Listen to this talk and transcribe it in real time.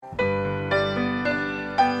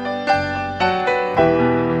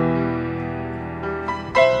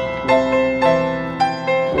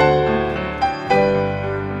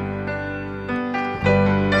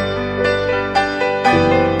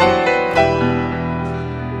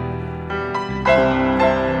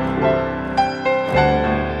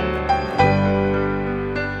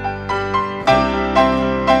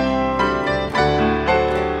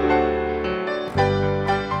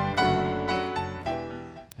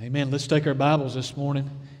Amen. Let's take our Bibles this morning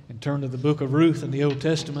and turn to the book of Ruth in the Old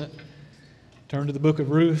Testament. Turn to the book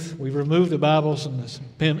of Ruth. We've removed the Bibles and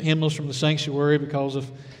the hymnals from the sanctuary because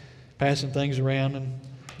of passing things around and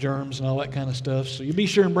germs and all that kind of stuff. So you be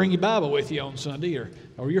sure and bring your Bible with you on Sunday,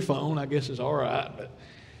 or your phone, I guess is all right. But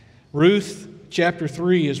Ruth chapter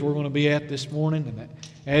 3 is where we're going to be at this morning. And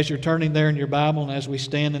as you're turning there in your Bible and as we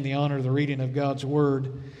stand in the honor of the reading of God's Word,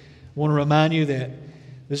 I want to remind you that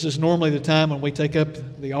this is normally the time when we take up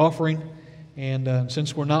the offering. And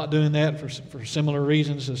since we're not doing that for similar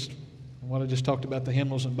reasons as what I just talked about, the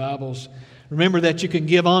hymnals and Bibles, remember that you can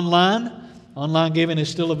give online. Online giving is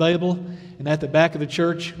still available. And at the back of the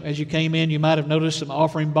church, as you came in, you might have noticed some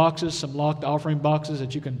offering boxes, some locked offering boxes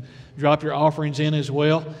that you can drop your offerings in as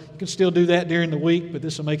well. You can still do that during the week, but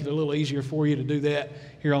this will make it a little easier for you to do that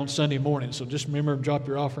here on Sunday morning. So just remember to drop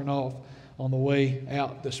your offering off on the way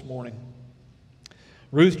out this morning.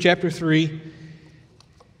 Ruth chapter 3,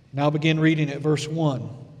 and I'll begin reading at verse 1.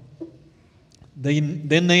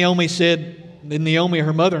 Then Naomi,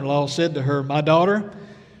 her mother-in-law, said to her, "My daughter,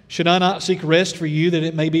 should I not seek rest for you, that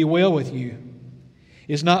it may be well with you?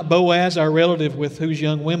 Is not Boaz our relative with whose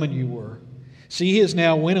young women you were? See, he is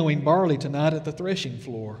now winnowing barley tonight at the threshing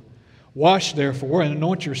floor. Wash, therefore, and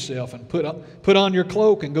anoint yourself, and put on your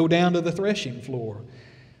cloak, and go down to the threshing floor.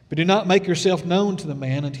 But do not make yourself known to the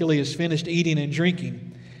man until he has finished eating and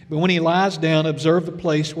drinking. But when he lies down, observe the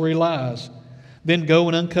place where he lies. Then go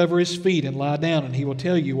and uncover his feet and lie down, and he will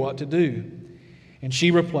tell you what to do." And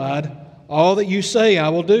she replied, "All that you say I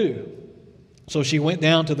will do." So she went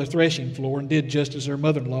down to the threshing floor and did just as her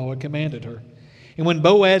mother-in-law had commanded her. And when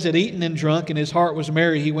Boaz had eaten and drunk, and his heart was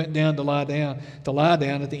merry, he went down to lie down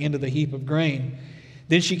at the end of the heap of grain.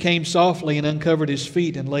 Then she came softly and uncovered his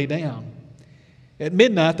feet and lay down. At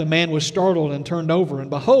midnight the man was startled and turned over, and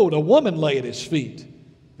behold, a woman lay at his feet.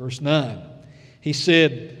 Verse 9. He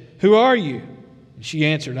said, "Who are you?" And she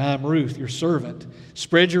answered, "I am Ruth, your servant.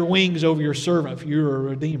 Spread your wings over your servant, for you are a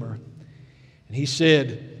redeemer." And he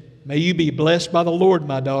said, "May you be blessed by the Lord,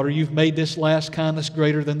 my daughter. You've made this last kindness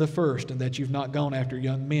greater than the first, and that you've not gone after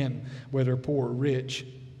young men, whether poor or rich.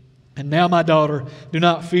 And now, my daughter, do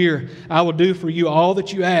not fear. I will do for you all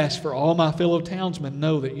that you ask, for all my fellow townsmen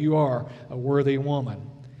know that you are a worthy woman.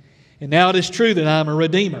 And now it is true that I am a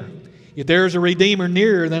redeemer. Yet there is a redeemer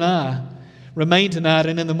nearer than I. Remain tonight,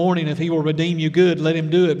 and in the morning, if he will redeem you, good, let him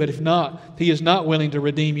do it. But if not, if he is not willing to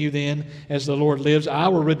redeem you, then, as the Lord lives, I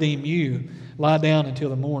will redeem you. Lie down until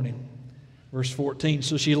the morning." Verse 14.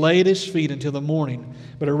 So she lay at his feet until the morning,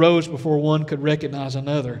 but arose before one could recognize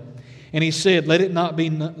another. And he said, Let it not be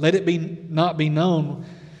known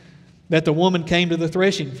that the woman came to the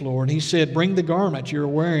threshing floor. And he said, "Bring the garment you are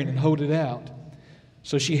wearing and hold it out."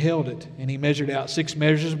 So she held it, and he measured out 6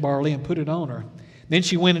 measures of barley and put it on her. Then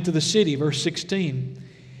she went into the city, verse 16.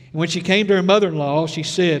 And when she came to her mother-in-law, she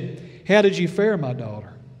said, "How did you fare, my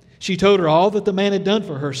daughter?" She told her all that the man had done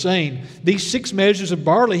for her, saying, "These 6 measures of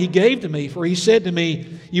barley he gave to me, for he said to me,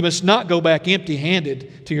 'You must not go back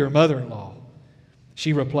empty-handed to your mother-in-law.'"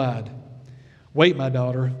 She replied, "Wait, my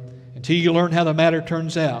daughter, until you learn how the matter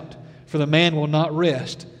turns out, for the man will not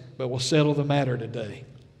rest, but will settle the matter today."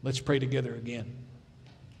 Let's pray together again.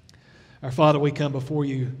 Our Father, we come before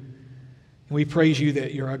you, and we praise you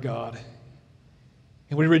that you're our God.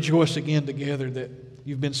 And we rejoice again together that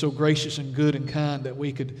you've been so gracious and good and kind that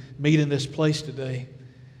we could meet in this place today.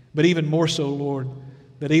 But even more so, Lord,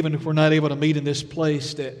 that even if we're not able to meet in this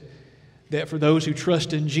place, that for those who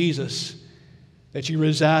trust in Jesus, that you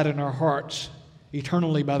reside in our hearts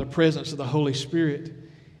eternally by the presence of the Holy Spirit.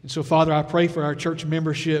 And so, Father, I pray for our church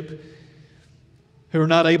membership who are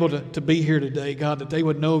not able to be here today, God, that they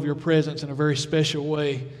would know of your presence in a very special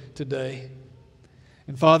way today.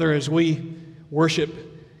 And Father, as we worship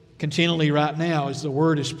continually right now, as the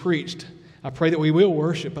word is preached, I pray that we will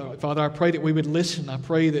worship. Father, I pray that we would listen. I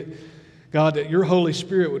pray that, God, that your Holy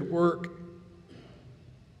Spirit would work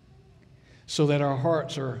so that our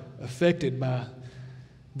hearts are affected by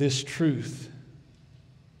this truth.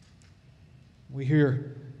 We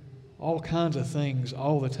hear all kinds of things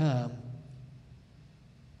all the time,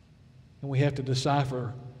 and we have to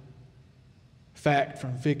decipher fact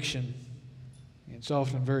from fiction. It's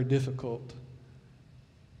often very difficult.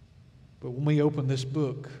 But when we open this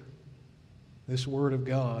book, this Word of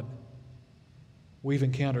God, we've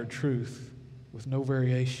encountered truth with no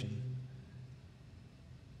variation.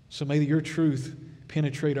 So may your truth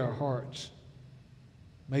penetrate our hearts.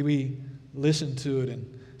 May we listen to it and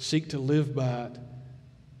seek to live by it,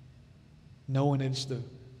 knowing it's the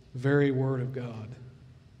very Word of God.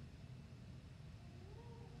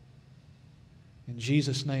 In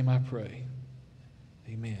Jesus' name I pray.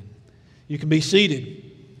 Amen. You can be seated.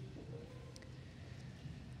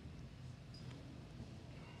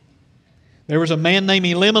 There was a man named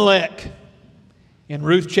Elimelech in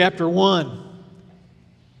Ruth chapter 1.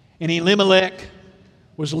 And Elimelech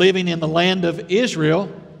was living in the land of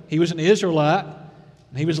Israel. He was an Israelite.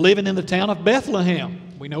 And he was living in the town of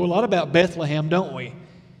Bethlehem. We know a lot about Bethlehem, don't we?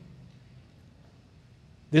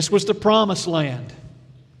 This was the promised land.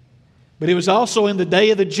 But it was also in the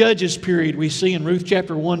day of the Judges period we see in Ruth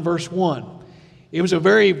chapter 1 verse 1. It was a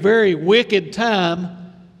very, very wicked time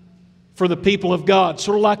for the people of God,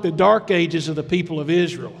 sort of like the dark ages of the people of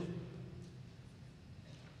Israel.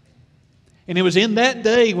 And it was in that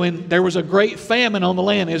day when there was a great famine on the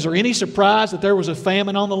land. Is there any surprise that there was a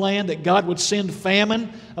famine on the land, that God would send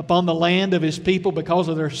famine upon the land of His people because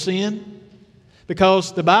of their sin?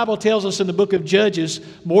 Because the Bible tells us in the book of Judges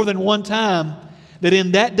more than one time that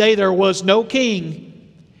in that day there was no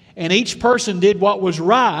king, and each person did what was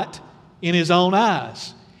right in his own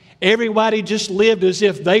eyes. Everybody just lived as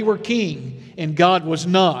if they were king, and God was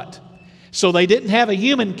not. So they didn't have a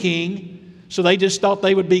human king, so they just thought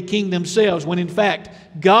they would be king themselves, when in fact,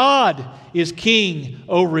 God is king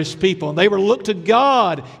over His people. And they were looked to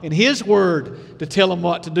God and His Word to tell them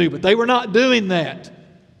what to do. But they were not doing that.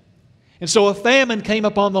 And so a famine came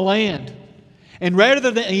upon the land. And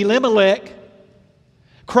rather than Elimelech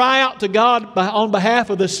cry out to God on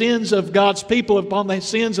behalf of the sins of God's people, upon the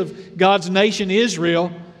sins of God's nation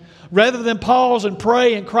Israel, rather than pause and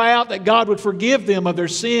pray and cry out that God would forgive them of their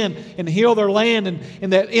sin and heal their land,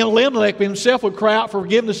 and that Elimelech himself would cry out for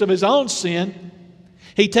forgiveness of his own sin,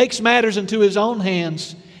 he takes matters into his own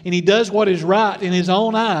hands and he does what is right in his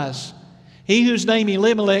own eyes. He whose name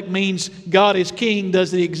Elimelech means God is king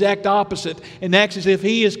does the exact opposite and acts as if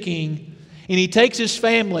he is king. And he takes his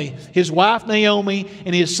family, his wife Naomi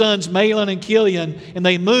and his sons Mahlon and Chilion, and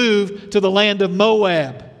they move to the land of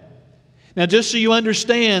Moab. Now, just so you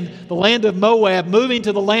understand, the land of Moab, moving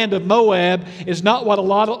to the land of Moab is not what a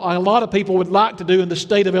lot of people would like to do in the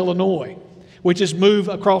state of Illinois, which is move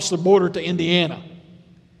across the border to Indiana.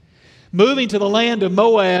 Moving to the land of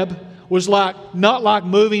Moab was not like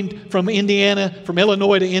moving from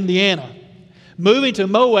Illinois to Indiana. Moving to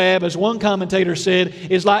Moab, as one commentator said,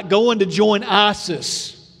 is like going to join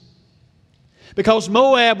ISIS. Because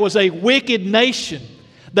Moab was a wicked nation.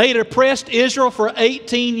 They had oppressed Israel for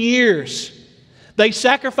 18 years. They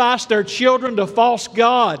sacrificed their children to false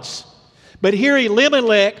gods. But here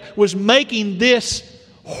Elimelech was making this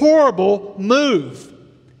horrible move.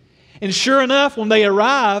 And sure enough, when they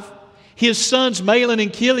arrive, his sons Mahlon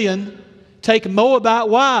and Chilion take Moabite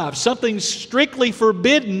wives, something strictly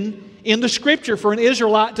forbidden in the Scripture for an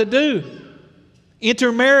Israelite to do,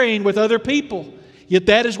 intermarrying with other people. Yet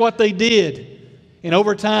that is what they did. And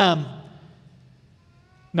over time,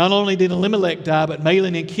 not only did Elimelech die, but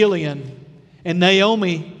Mahlon and Chilion, and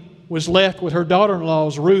Naomi was left with her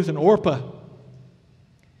daughter-in-laws, Ruth and Orpah.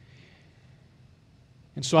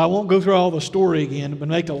 And so I won't go through all the story again, but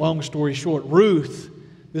make the long story short. Ruth,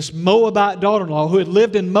 this Moabite daughter-in-law who had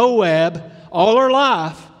lived in Moab all her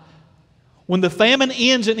life, when the famine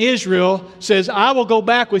ends in Israel, says, I will go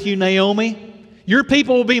back with you, Naomi. Your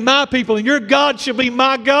people will be my people, and your God shall be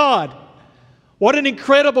my God. What an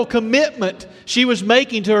incredible commitment she was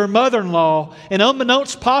making to her mother-in-law, and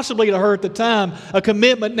unbeknownst possibly to her at the time, a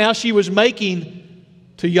commitment now she was making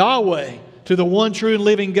to Yahweh, to the one true and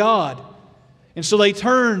living God. And so they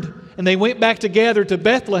turned and they went back together to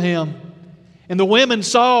Bethlehem. And the women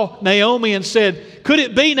saw Naomi and said, could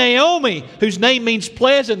it be Naomi, whose name means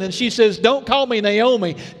pleasant? And she says, don't call me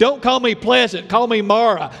Naomi. Don't call me pleasant. Call me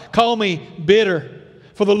Mara. Call me bitter.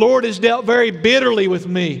 For the Lord has dealt very bitterly with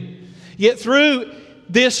me. Yet through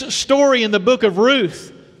this story in the book of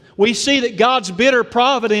Ruth, we see that God's bitter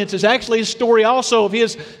providence is actually a story also of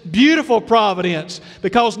His beautiful providence.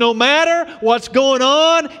 Because no matter what's going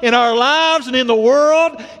on in our lives and in the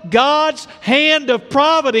world, God's hand of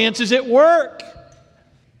providence is at work.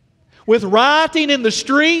 With rioting in the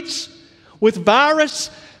streets, with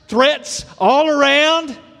virus threats all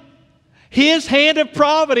around, His hand of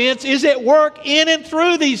providence is at work in and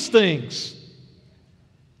through these things.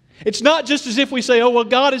 It's not just as if we say, oh, well,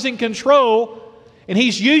 God is in control and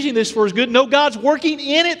He's using this for His good. No, God's working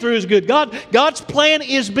in it through His good. God's plan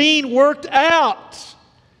is being worked out.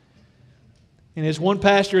 And as one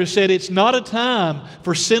pastor has said, it's not a time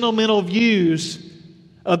for sentimental views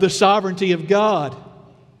of the sovereignty of God.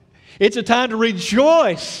 It's a time to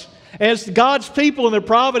rejoice as God's people in the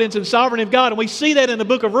providence and sovereignty of God. And we see that in the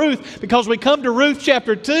book of Ruth because we come to Ruth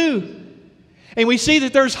chapter 2 and we see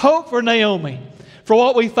that there's hope for Naomi. For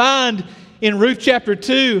what we find in Ruth chapter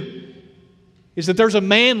 2 is that there's a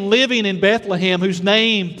man living in Bethlehem whose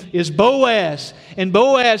name is Boaz. And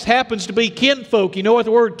Boaz happens to be kinfolk. You know what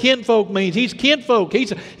the word kinfolk means? He's kinfolk. He's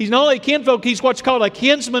not only kinfolk, he's what's called a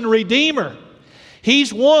kinsman redeemer.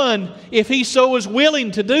 He's one, if he so is willing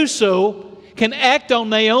to do so, can act on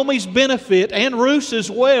Naomi's benefit and Ruth's as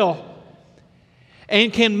well,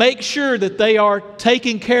 and can make sure that they are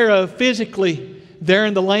taken care of physically there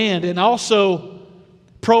in the land, and also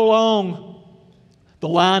prolong the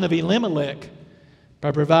line of Elimelech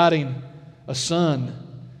by providing a son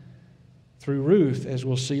through Ruth, as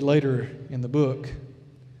we'll see later in the book.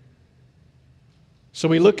 So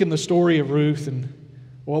we look in the story of Ruth, and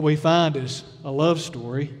what we find is a love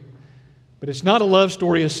story. But it's not a love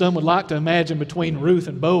story as some would like to imagine between Ruth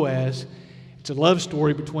and Boaz. It's a love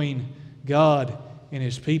story between God and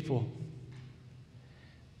His people.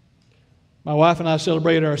 My wife and I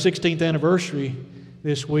celebrated our 16th anniversary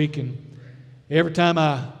this week, and every time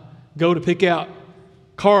I go to pick out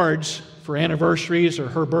cards for anniversaries or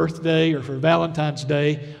her birthday or for Valentine's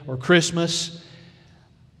Day or Christmas,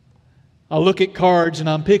 I look at cards and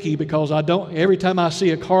I'm picky because every time I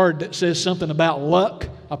see a card that says something about luck,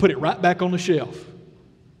 I put it right back on the shelf.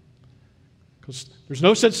 Because there's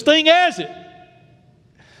no such thing as it.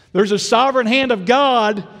 There's a sovereign hand of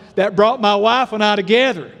God that brought my wife and I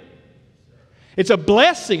together. It's a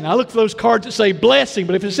blessing. I look for those cards that say blessing,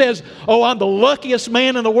 but if it says, oh, I'm the luckiest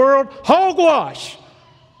man in the world, hogwash.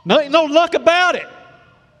 No luck about it.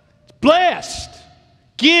 It's blessed.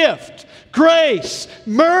 Gift, grace,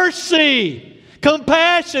 mercy,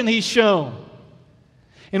 compassion He's shown.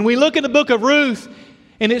 And we look in the book of Ruth,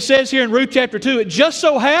 and it says here in Ruth chapter 2, it just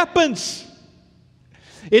so happens.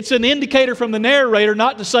 It's an indicator from the narrator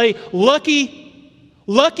not to say, lucky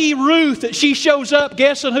Ruth that she shows up.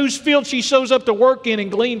 Guess on whose field she shows up to work in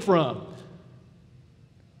and glean from?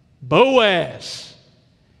 Boaz.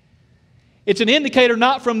 It's an indicator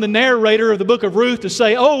not from the narrator of the book of Ruth to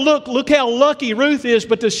say, oh, look how lucky Ruth is,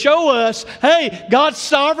 but to show us, hey, God's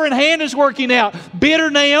sovereign hand is working out. Bitter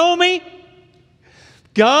Naomi,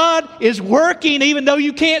 God is working even though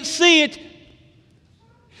you can't see it.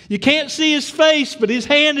 You can't see His face, but His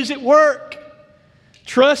hand is at work.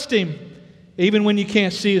 Trust Him even when you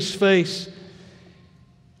can't see His face.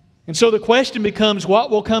 And so the question becomes, what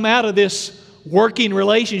will come out of this working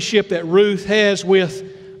relationship that Ruth has with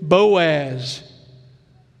Boaz?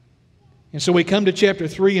 And so we come to chapter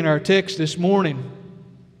 3 in our text this morning.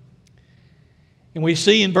 And we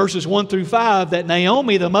see in verses 1 through 5 that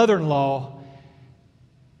Naomi, the mother-in-law,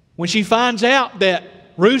 when she finds out that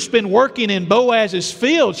Ruth's been working in Boaz's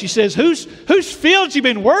field, she says, whose field you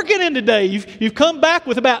been working in today? You've come back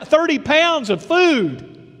with about 30 pounds of food.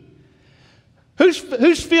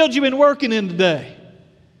 Whose field you been working in today?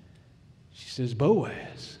 She says,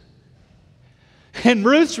 Boaz. And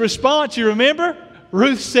Ruth's response, you remember?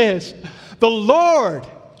 Ruth says, the Lord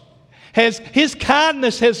His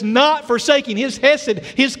kindness has not forsaken, His hesed,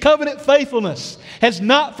 His covenant faithfulness has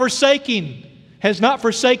not forsaken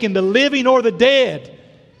the living or the dead.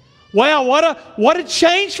 Wow, what a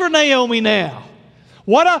change for Naomi now.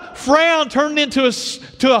 What a frown turned into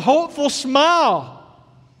a hopeful smile.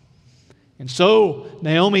 And so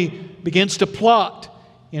Naomi begins to plot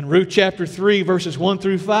in Ruth chapter 3, verses 1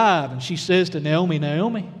 through 5. And she says to Naomi,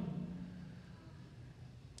 Naomi,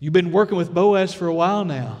 you've been working with Boaz for a while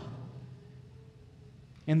now.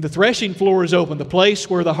 And the threshing floor is open, the place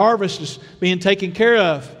where the harvest is being taken care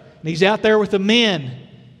of. And he's out there with the men.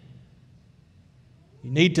 You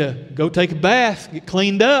need to go take a bath, get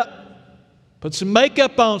cleaned up, put some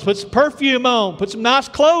makeup on, put some perfume on, put some nice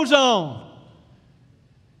clothes on.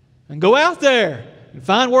 And go out there and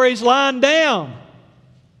find where he's lying down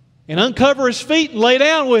and uncover his feet and lay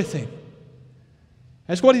down with him.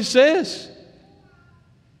 That's what he says.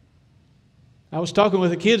 I was talking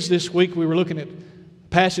with the kids this week. We were looking at a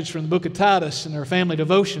passage from the book of Titus in their family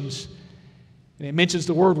devotions. And it mentions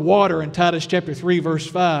the word water in Titus chapter 3, verse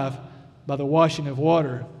 5, by the washing of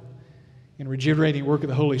water and regenerating work of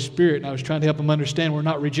the Holy Spirit. And I was trying to help them understand we're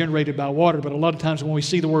not regenerated by water, but a lot of times when we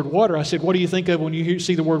see the word water, I said, what do you think of when you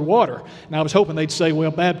see the word water? And I was hoping they'd say, well,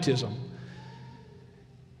 baptism,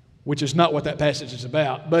 which is not what that passage is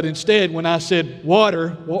about. But instead, when I said water,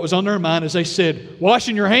 what was on their mind is they said,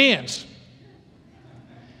 washing your hands.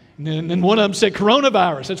 And then one of them said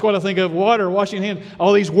coronavirus. That's what I think of, water, washing hands.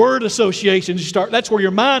 All these word associations, that's where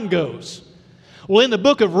your mind goes. Well, in the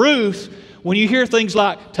book of Ruth, when you hear things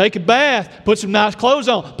like take a bath, put some nice clothes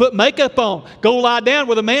on, put makeup on, go lie down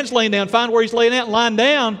where the man's laying down, find where he's laying out and lying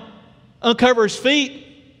down, uncover his feet.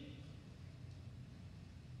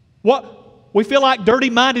 What? We feel like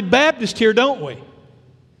dirty-minded Baptists here, don't we?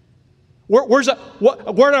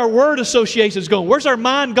 Where are our word associations going? Where's our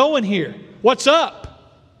mind going here? What's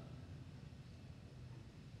up?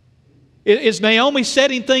 Is Naomi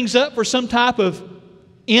setting things up for some type of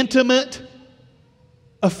intimate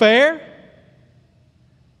affair?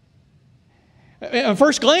 At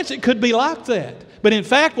first glance, it could be like that. But in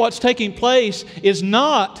fact, what's taking place is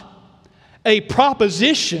not a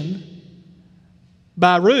proposition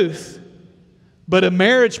by Ruth, but a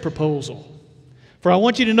marriage proposal. For I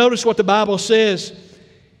want you to notice what the Bible says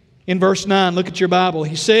in verse 9. Look at your Bible.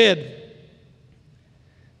 He said,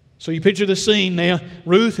 so you picture the scene now.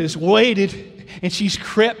 Ruth has waited and she's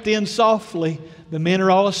crept in softly. The men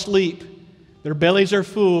are all asleep. Their bellies are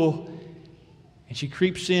full. And she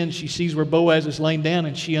creeps in. She sees where Boaz is laying down,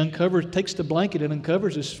 and she takes the blanket and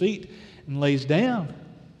uncovers his feet and lays down.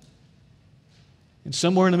 And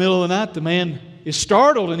somewhere in the middle of the night, the man is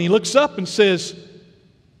startled, and he looks up and says,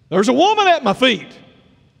 "There's a woman at my feet.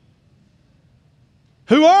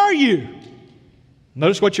 Who are you?"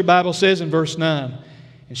 Notice what your Bible says in verse 9.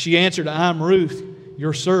 And she answered, "I'm Ruth,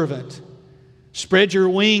 your servant. Spread your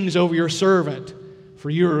wings over your servant, for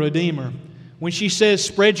you are a redeemer." When she says,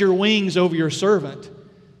 "Spread your wings over your servant,"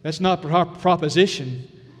 that's not a proposition.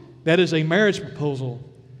 That is a marriage proposal.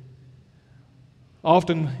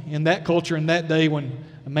 Often in that culture, in that day, when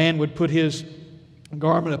a man would put his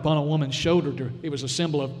garment upon a woman's shoulder, it was a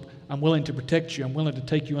symbol of, "I'm willing to protect you. I'm willing to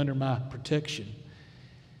take you under my protection."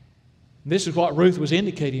 This is what Ruth was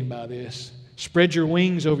indicating by this. Spread your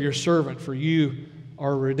wings over your servant, for you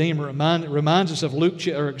are a redeemer. It reminds us of Ruth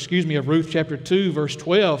chapter 2, verse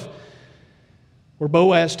 12, where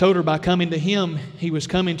Boaz told her by coming to him, she was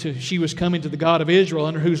coming to the God of Israel,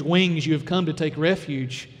 under whose wings you have come to take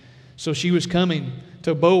refuge. So she was coming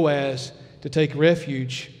to Boaz to take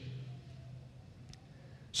refuge.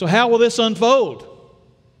 So how will this unfold?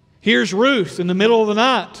 Here's Ruth in the middle of the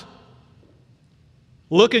night,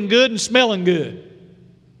 looking good and smelling good.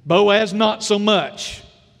 Boaz not so much.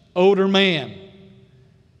 Older man.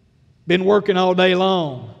 Been working all day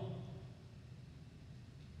long.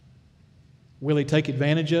 Will he take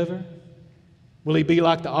advantage of her? Will he be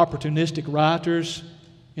like the opportunistic rioters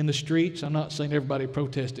in the streets? I'm not saying everybody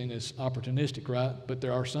protesting is opportunistic, right? But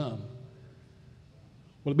there are some.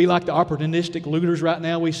 Will it be like the opportunistic looters right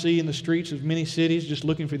now we see in the streets of many cities, just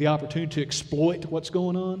looking for the opportunity to exploit what's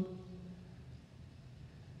going on?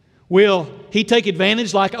 Will he take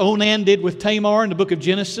advantage like Onan did with Tamar in the book of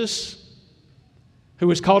Genesis, who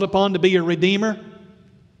was called upon to be a redeemer,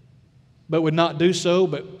 but would not do so,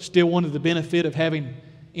 but still wanted the benefit of having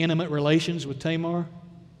intimate relations with Tamar?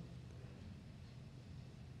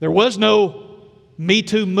 There was no Me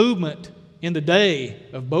Too movement in the day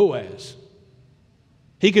of Boaz.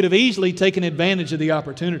 He could have easily taken advantage of the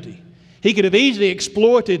opportunity. He could have easily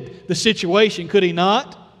exploited the situation, could he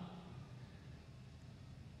not?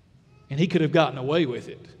 And he could have gotten away with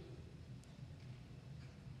it.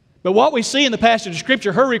 But what we see in the passage of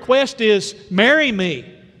Scripture, her request is, marry me.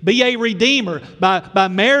 Be a redeemer. By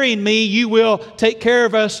marrying me, you will take care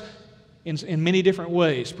of us in many different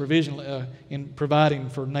ways, in providing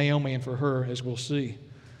for Naomi and for her, as we'll see.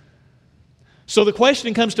 So the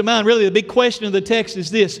question comes to mind, really the big question of the text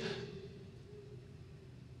is this.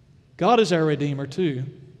 God is our Redeemer too.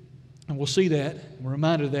 And we'll see that. We're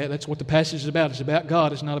reminded of that. That's what the passage is about. It's about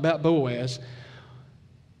God. It's not about Boaz.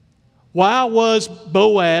 Why was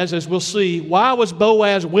Boaz, as we'll see, why was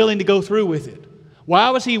Boaz willing to go through with it? Why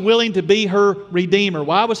was he willing to be her redeemer?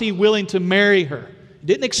 Why was he willing to marry her? He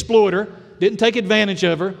didn't exploit her, didn't take advantage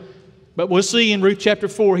of her, but we'll see in Ruth chapter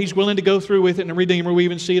 4, he's willing to go through with it and redeem her. We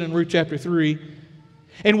even see it in Ruth chapter 3.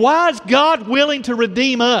 And why is God willing to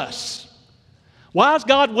redeem us? Why is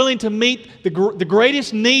God willing to meet the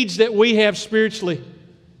greatest needs that we have spiritually?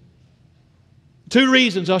 Two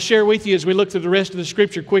reasons I'll share with you as we look through the rest of the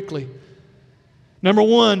Scripture quickly. Number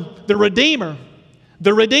one, the Redeemer.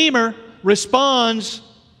 The Redeemer responds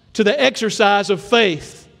to the exercise of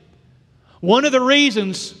faith. One of the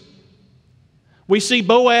reasons we see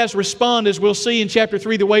Boaz respond, as we'll see in chapter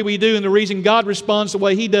 3, the way we do, and the reason God responds the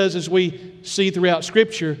way He does, as we see throughout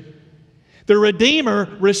Scripture, the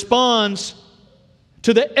Redeemer responds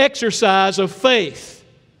to the exercise of faith.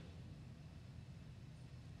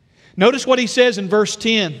 Notice what he says in verse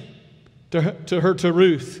 10 to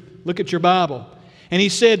Ruth. Look at your Bible. And he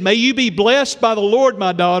said, "May you be blessed by the Lord,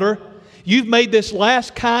 my daughter. You've made this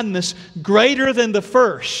last kindness greater than the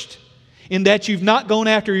first, in that you've not gone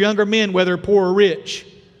after younger men, whether poor or rich."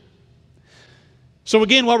 So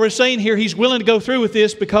again, what we're saying here, he's willing to go through with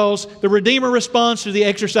this because the Redeemer responds to the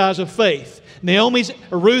exercise of faith.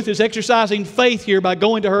 Ruth is exercising faith here by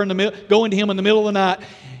going to him in the middle of the night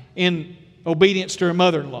in obedience to her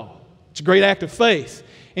mother-in-law. It's a great act of faith.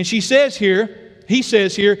 And he says here,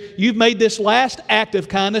 you've made this last act of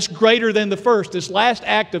kindness greater than the first. This last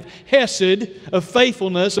act of hesed, of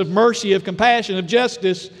faithfulness, of mercy, of compassion, of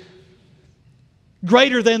justice,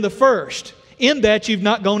 greater than the first. In that you've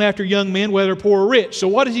not gone after young men, whether poor or rich. So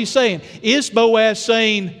what is he saying? Is Boaz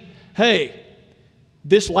saying, hey,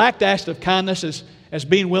 this last act of kindness as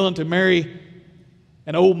being willing to marry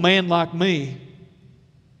an old man like me,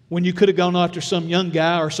 when you could have gone after some young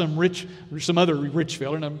guy or some other rich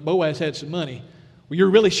fella? Now, Boaz had some money. Well, you're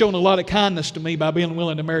really showing a lot of kindness to me by being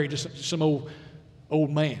willing to marry just some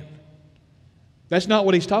old man. That's not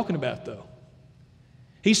what he's talking about, though.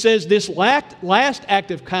 He says this last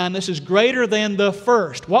act of kindness is greater than the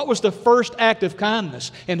first. What was the first act of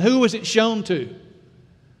kindness? And who was it shown to?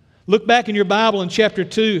 Look back in your Bible in chapter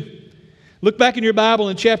 2. Look back in your Bible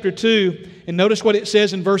in chapter 2 and notice what it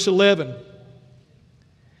says in verse 11.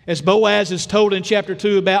 As Boaz is told in chapter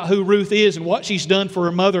 2 about who Ruth is and what she's done for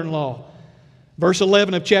her mother-in-law. Verse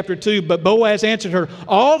 11 of chapter 2, but Boaz answered her,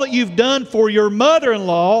 all that you've done for your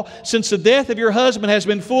mother-in-law since the death of your husband has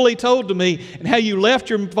been fully told to me, and how you left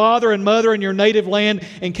your father and mother and your native land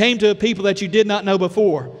and came to a people that you did not know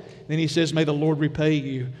before. Then he says, may the Lord repay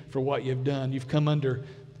you for what you've done. You've come under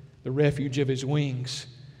the refuge of His wings.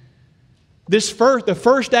 The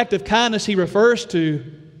first act of kindness he refers to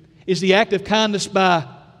is the act of kindness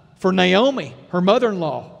for Naomi, her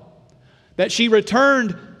mother-in-law, that she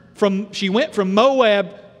went from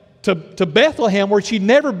Moab to Bethlehem, where she'd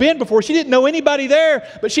never been before. She didn't know anybody there,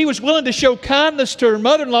 but she was willing to show kindness to her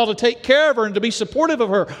mother-in-law, to take care of her and to be supportive of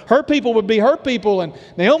her. Her people would be her people, and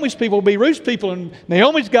Naomi's people would be Ruth's people, and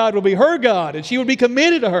Naomi's God would be her God, and she would be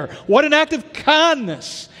committed to her. What an act of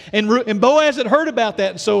kindness. And Boaz had heard about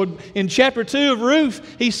that. And so in chapter 2 of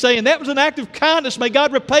Ruth, he's saying that was an act of kindness. May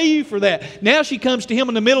God repay you for that. Now she comes to him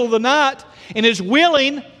in the middle of the night and is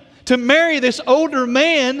willing to marry this older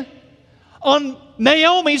man on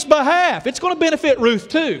Naomi's behalf. It's going to benefit Ruth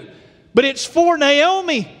too, but it's for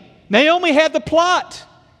Naomi. Naomi had the plot.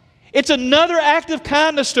 It's another act of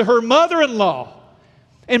kindness to her mother-in-law.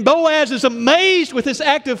 And Boaz is amazed with this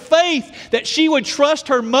act of faith that she would trust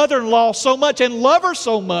her mother-in-law so much and love her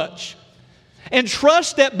so much. And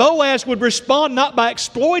trust that Boaz would respond not by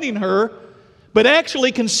exploiting her, but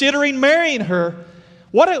actually considering marrying her.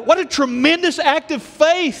 What a tremendous act of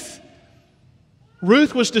faith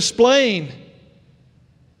Ruth was displaying.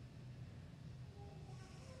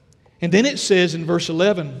 And then it says in verse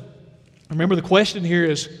 11, remember the question here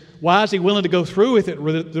is, why is he willing to go through with it?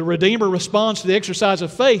 The Redeemer responds to the exercise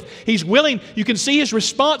of faith. He's willing. You can see his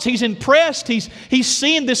response. He's impressed. He's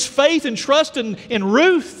seeing this faith and trust in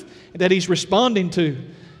Ruth that he's responding to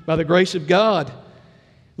by the grace of God.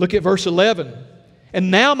 Look at verse 11.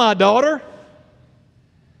 And now, my daughter.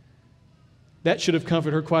 That should have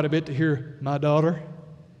comforted her quite a bit to hear, my daughter.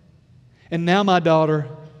 And now, my daughter,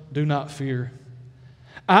 do not fear.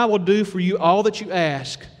 I will do for you all that you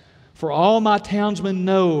ask. For all my townsmen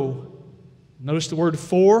know. Notice the word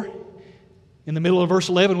for in the middle of verse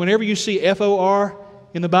 11. Whenever you see F-O-R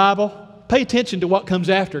in the Bible, pay attention to what comes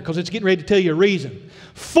after, because it's getting ready to tell you a reason.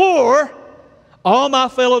 For all my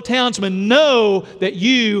fellow townsmen know that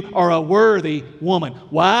you are a worthy woman.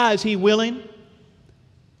 Why is he willing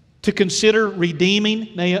to consider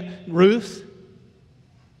redeeming Ruth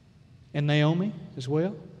and Naomi as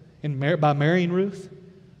well, and by marrying Ruth?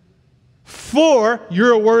 For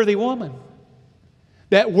you're a worthy woman.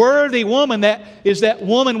 That worthy woman, that is that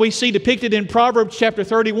woman we see depicted in Proverbs chapter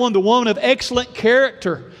 31, the woman of excellent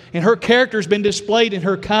character. And her character has been displayed in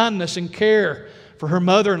her kindness and care for her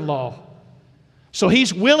mother-in-law. So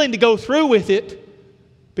he's willing to go through with it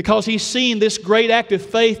because he's seen this great act of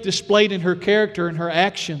faith displayed in her character and her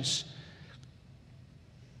actions.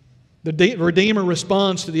 The Redeemer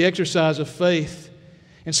responds to the exercise of faith.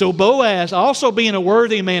 And so Boaz, also being a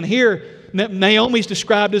worthy man here, Naomi's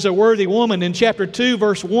described as a worthy woman. In chapter 2,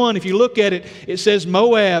 verse 1, if you look at it, it says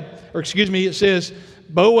it says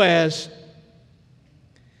Boaz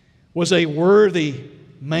was a worthy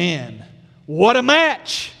man. What a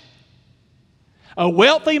match! A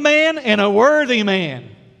wealthy man and a worthy man.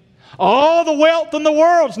 All the wealth in the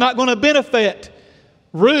world is not going to benefit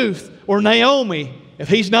Ruth or Naomi if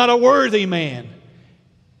he's not a worthy man,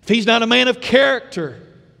 if he's not a man of character.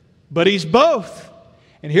 But he's both.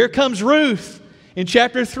 And here comes Ruth in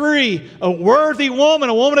chapter 3, a worthy woman,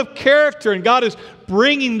 a woman of character, and God is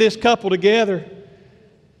bringing this couple together.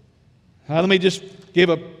 Let me just give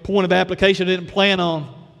a point of application I didn't plan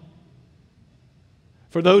on.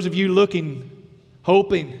 For those of you looking,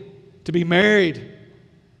 hoping to be married,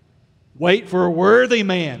 wait for a worthy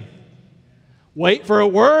man. Wait for a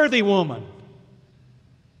worthy woman.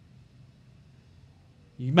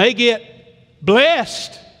 You may get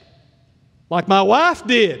blessed like my wife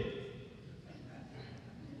did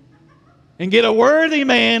and get a worthy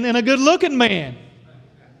man and a good-looking man.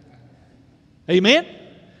 Amen?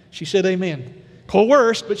 She said amen.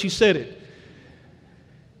 Coerced, but she said it.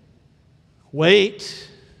 Wait.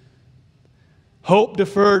 Hope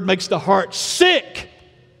deferred makes the heart sick.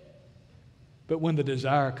 But when the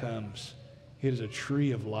desire comes, it is a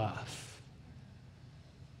tree of life.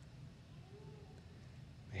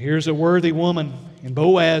 Here's a worthy woman, and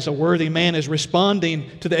Boaz, a worthy man, is responding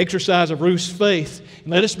to the exercise of Ruth's faith. And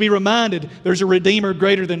let us be reminded, there's a Redeemer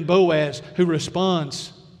greater than Boaz who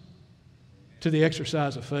responds to the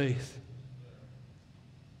exercise of faith.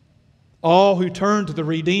 All who turn to the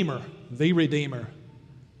Redeemer,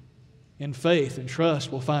 in faith and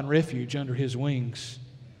trust will find refuge under His wings.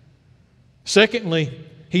 Secondly,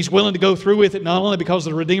 He's willing to go through with it not only because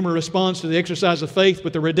the Redeemer responds to the exercise of faith,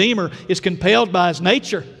 but the Redeemer is compelled by His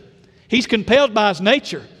nature. He's compelled by His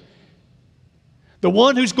nature. The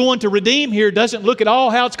one who's going to redeem here doesn't look at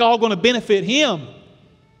all how it's all going to benefit him.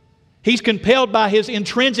 He's compelled by His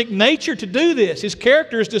intrinsic nature to do this. His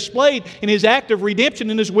character is displayed in His act of redemption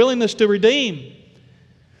and His willingness to redeem.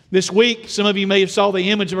 This week, some of you may have saw the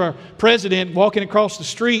image of our president walking across the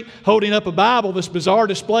street holding up a Bible, this bizarre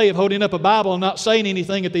display of holding up a Bible and not saying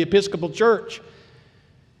anything at the Episcopal Church.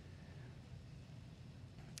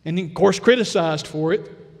 And of course criticized for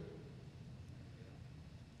it.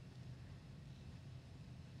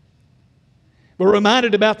 We're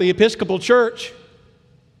reminded about the Episcopal Church.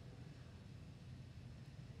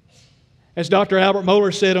 As Dr. Albert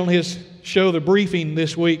Mohler said on his show, The Briefing,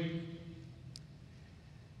 this week,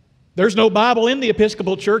 there's no Bible in the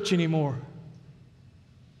Episcopal Church anymore.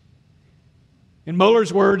 In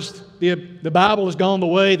Mohler's words, the Bible has gone the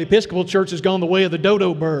way, the Episcopal Church has gone the way of the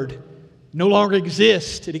dodo bird. No longer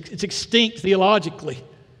exists. It's extinct theologically,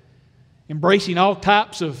 embracing all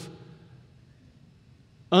types of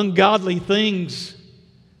ungodly things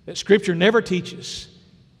that Scripture never teaches.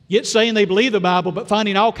 Yet saying they believe the Bible, but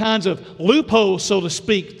finding all kinds of loopholes, so to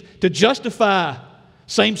speak, to justify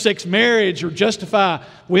same-sex marriage or justify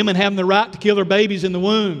women having the right to kill their babies in the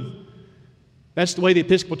womb. That's the way the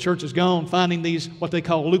Episcopal Church has gone, finding these, what they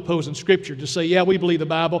call loopholes in Scripture, to say, yeah, we believe the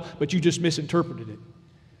Bible, but you just misinterpreted it.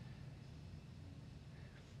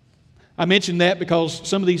 I mention that because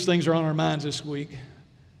some of these things are on our minds this week.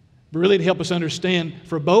 But really to help us understand,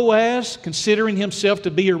 for Boaz, considering himself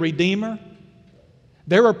to be a redeemer,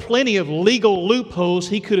 there are plenty of legal loopholes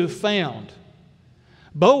he could have found.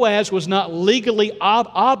 Boaz was not legally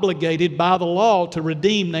obligated by the law to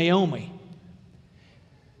redeem Naomi.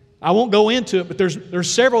 I won't go into it, but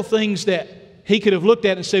there's several things that he could have looked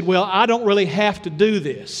at and said, well, I don't really have to do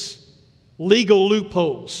this. Legal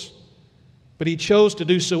loopholes. But he chose to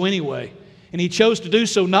do so anyway. And he chose to do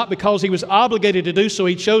so not because he was obligated to do so.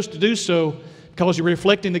 He chose to do so because he's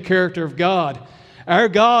reflecting the character of God. Our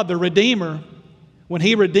God, the Redeemer, when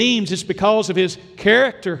He redeems, it's because of His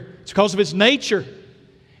character. It's because of His nature.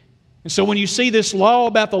 And so when you see this law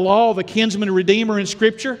about the law of the kinsman and redeemer in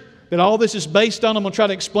Scripture, that all this is based on, I'm going to try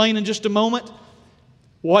to explain in just a moment.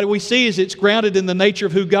 What we see is it's grounded in the nature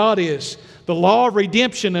of who God is. The law of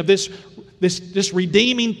redemption of this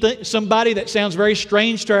redeeming somebody that sounds very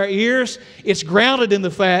strange to our ears, it's grounded in the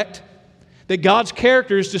fact that God's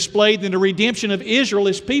character is displayed in the redemption of Israel,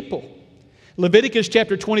 His people. Leviticus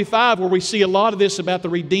chapter 25, where we see a lot of this about the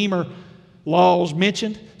Redeemer laws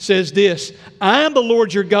mentioned, says this: I am the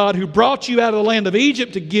Lord your God who brought you out of the land of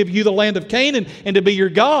Egypt to give you the land of Canaan and to be your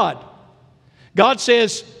God. God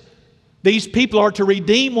says these people are to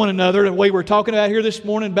redeem one another, the way we're talking about here this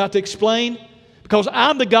morning, about to explain, because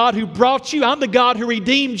I'm the God who brought you. I'm the God who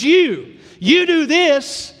redeemed you. You do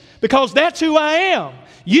this because that's who I am.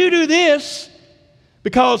 You do this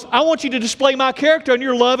because I want you to display my character and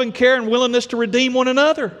your love and care and willingness to redeem one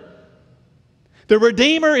another. The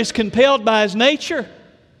Redeemer is compelled by His nature.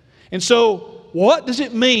 And so, what does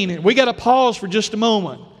it mean? We got to pause for just a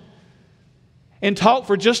moment and talk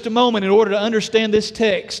for just a moment in order to understand this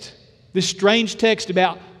text, this strange text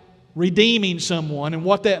about redeeming someone and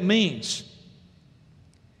what that means.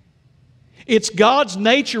 It's God's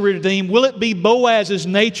nature to redeem. Will it be Boaz's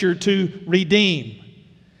nature to redeem?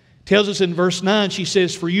 It tells us in verse 9, she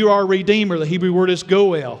says, for you are a redeemer. The Hebrew word is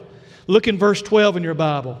goel. Look in verse 12 in your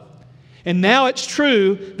Bible. And now it's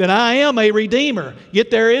true that I am a redeemer,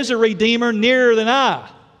 yet there is a redeemer nearer than I.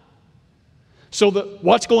 So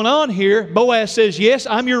what's going on here? Boaz says, yes,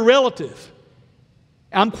 I'm your relative.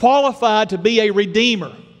 I'm qualified to be a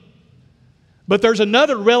redeemer. But there's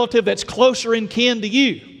another relative that's closer in kin to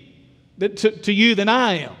you, to you than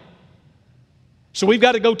I am. So we've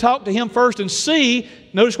got to go talk to Him first and see.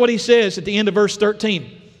 Notice what He says at the end of verse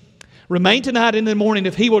 13. Remain tonight and in the morning.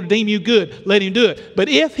 If He will redeem you, good, let Him do it. But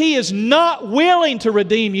if He is not willing to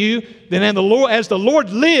redeem you, then as the Lord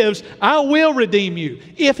lives, I will redeem you,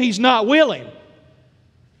 if He's not willing.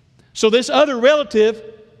 So this other relative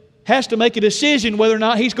has to make a decision whether or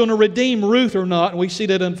not he's going to redeem Ruth or not, and we see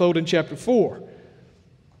that unfold in chapter 4.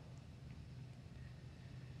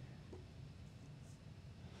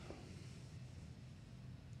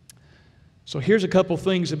 So here's a couple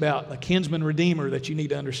things about a kinsman redeemer that you need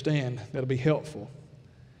to understand that'll be helpful.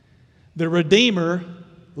 The Redeemer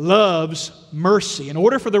loves mercy. In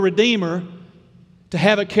order for the Redeemer to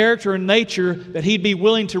have a character and nature that He'd be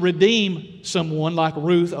willing to redeem someone like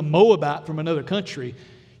Ruth, a Moabite from another country,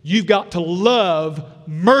 you've got to love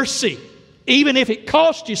mercy, even if it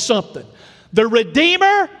costs you something. The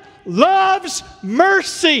Redeemer loves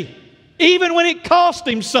mercy, even when it costs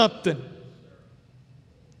Him something.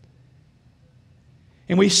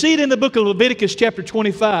 And we see it in the book of Leviticus chapter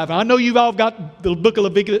 25. I know you've all got the book of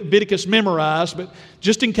Leviticus memorized, but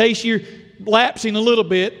just in case you're lapsing a little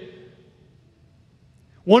bit,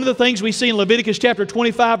 one of the things we see in Leviticus chapter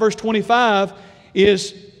 25, verse 25,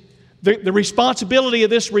 is the responsibility of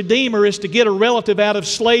this Redeemer is to get a relative out of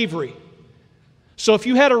slavery. So if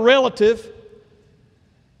you had a relative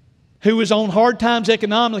who was on hard times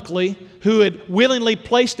economically, who had willingly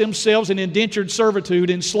placed themselves in indentured servitude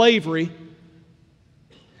in slavery,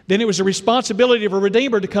 then it was the responsibility of a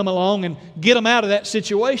Redeemer to come along and get them out of that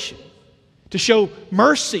situation, to show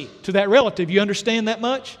mercy to that relative. You understand that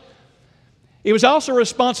much? It was also a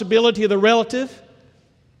responsibility of the relative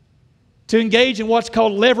to engage in what's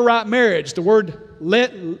called levirate marriage. The word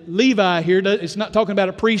Levi here, it's not talking about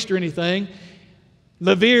a priest or anything.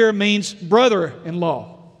 Levir means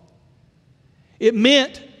brother-in-law. It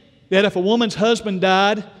meant that if a woman's husband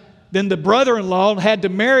died, then the brother-in-law had to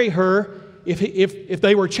marry her. If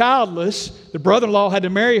they were childless, the brother-in-law had to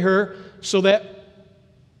marry her so that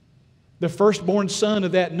the firstborn son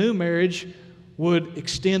of that new marriage would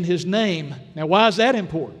extend his name. Now, why is that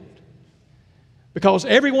important? Because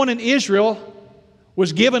everyone in Israel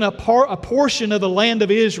was given a portion of the land of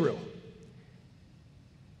Israel.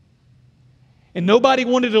 And nobody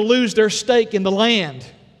wanted to lose their stake in the land.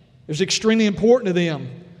 It was extremely important to them.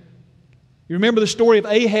 You remember the story of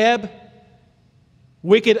Ahab?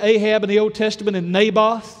 Wicked Ahab in the Old Testament, and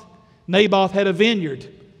Naboth. Naboth had a vineyard.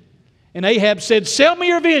 And Ahab said, "Sell me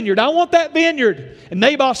your vineyard. I want that vineyard." And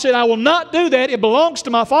Naboth said, "I will not do that. It belongs to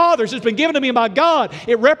my fathers. It's been given to me by God.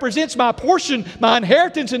 It represents my portion, my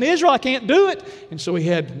inheritance in Israel. I can't do it." And so he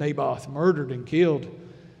had Naboth murdered and killed.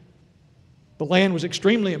 The land was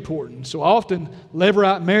extremely important. So often,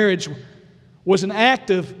 levirate marriage was an act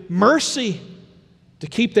of mercy to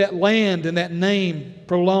keep that land and that name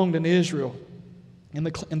prolonged in Israel, in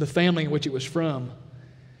the family in which it was from.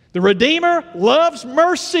 The Redeemer loves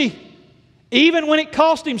mercy, even when it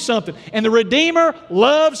cost Him something. And the Redeemer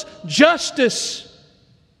loves justice.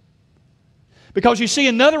 Because you see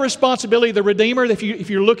another responsibility of the Redeemer, if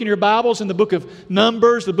you're looking in your Bibles in the book of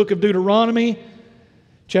Numbers, the book of Deuteronomy,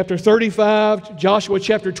 chapter 35, Joshua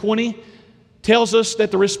chapter 20, tells us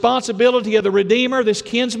that the responsibility of the Redeemer, this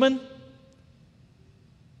kinsman,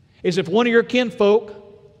 is if one of your kinfolk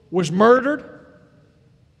was murdered,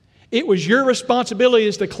 it was your responsibility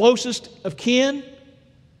as the closest of kin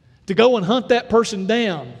to go and hunt that person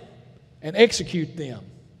down and execute them.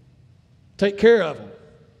 Take care of them.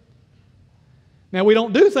 Now, we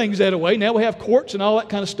don't do things that way. Now we have courts and all that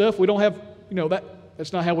kind of stuff. We don't have,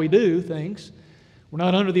 that's not how we do things. We're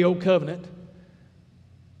not under the old covenant.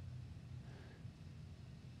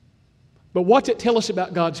 But what's it tell us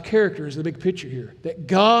about God's character is the big picture here. That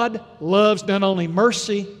God loves not only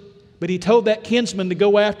mercy, but He told that kinsman to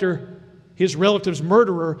go after his relative's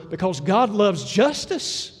murderer because God loves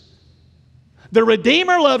justice. The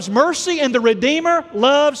Redeemer loves mercy and the Redeemer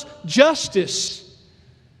loves justice.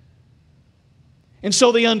 And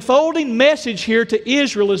so the unfolding message here to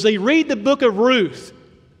Israel as they read the book of Ruth,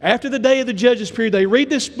 after the day of the Judges period, they read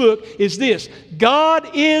this book, is this: God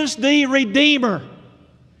is the Redeemer.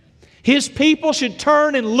 His people should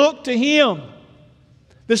turn and look to Him.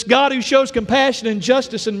 This God who shows compassion and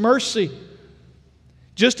justice and mercy.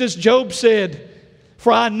 Just as Job said,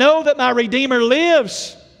 "For I know that my Redeemer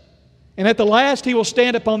lives, and at the last He will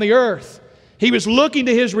stand upon the earth." He was looking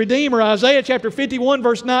to His Redeemer. Isaiah chapter 51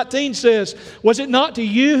 verse 19 says, "Was it not to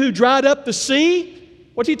you who dried up the sea?"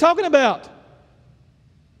 What's he talking about?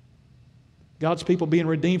 God's people being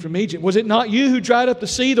redeemed from Egypt. "Was it not you who dried up the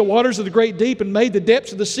sea, the waters of the great deep, and made the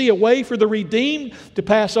depths of the sea a way for the redeemed to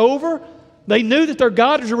pass over?" They knew that their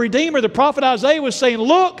God was a Redeemer. The prophet Isaiah was saying,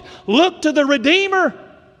 look to the Redeemer.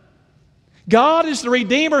 God is the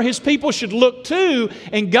Redeemer His people should look to,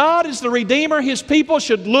 and God is the Redeemer His people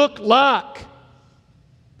should look like.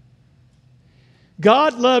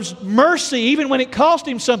 God loves mercy even when it cost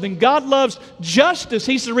Him something. God loves justice.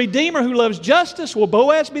 He's the Redeemer who loves justice. Will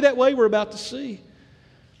Boaz be that way? We're about to see.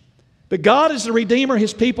 But God is the Redeemer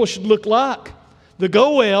His people should look like. The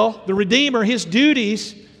Goel, the Redeemer, His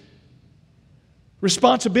duties,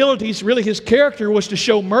 responsibilities, really His character was to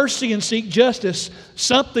show mercy and seek justice.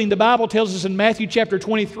 Something the Bible tells us in Matthew chapter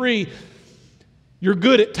 23, you're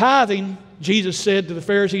good at tithing, Jesus said to the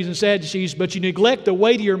Pharisees and Sadducees, but you neglect the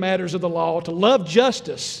weightier matters of the law, to love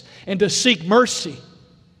justice and to seek mercy.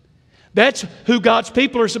 That's who God's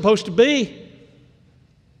people are supposed to be.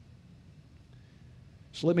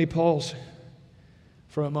 So let me pause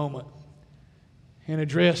for a moment and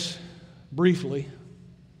address briefly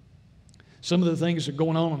some of the things that are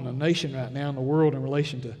going on in the nation right now in the world in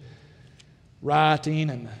relation to rioting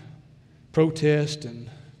and protest and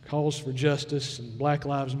calls for justice and Black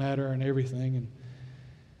Lives Matter and everything. And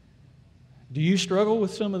do you struggle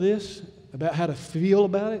with some of this, about how to feel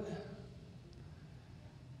about it?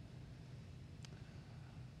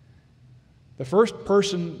 The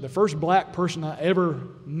first black person I ever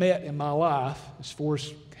met in my life, as far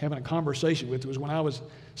as having a conversation with, was when I was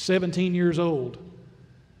 17 years old.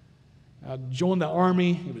 I joined the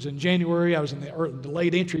Army. It was in January. I was in the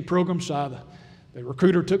delayed entry program, so the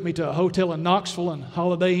recruiter took me to a hotel in Knoxville and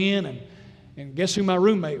Holiday Inn, and guess who my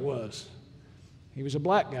roommate was? He was a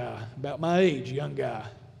black guy, about my age, young guy.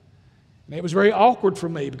 And it was very awkward for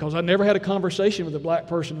me because I never had a conversation with a black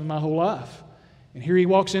person in my whole life. And here he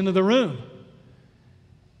walks into the room.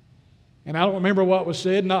 And I don't remember what was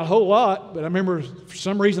said, not a whole lot, but I remember for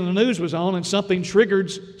some reason the news was on and something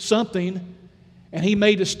triggered something. And he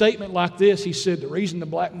made a statement like this. He said, the reason the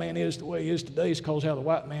black man is the way he is today is because how the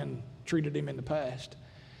white man treated him in the past.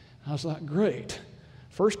 I was like, great.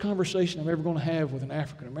 First conversation I'm ever going to have with an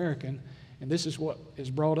African American, and this is what is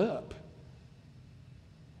brought up.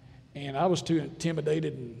 And I was too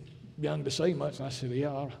intimidated and young to say much, and I said,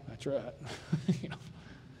 yeah, that's right.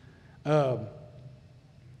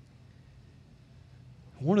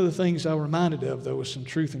 One of the things I was reminded of, though, was some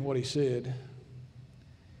truth in what he said.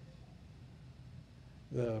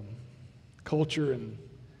 The culture and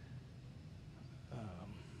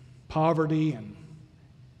poverty, and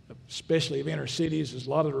especially of inner cities, is a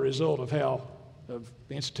lot of the result of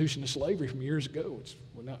the institution of slavery from years ago.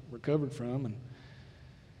 We're not recovered from.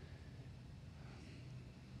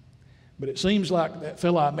 But it seems like that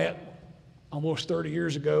fellow I met almost 30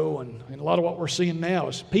 years ago, and a lot of what we're seeing now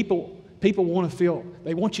is people want to feel,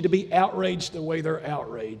 they want you to be outraged the way they're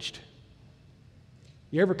outraged.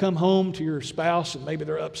 You ever come home to your spouse and maybe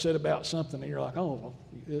they're upset about something and you're like, oh,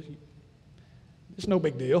 well, it's no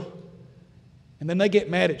big deal. And then they get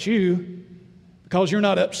mad at you because you're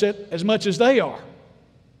not upset as much as they are.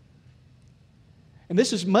 And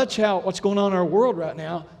this is much what's going on in our world right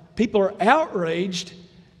now. People are outraged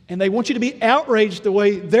and they want you to be outraged the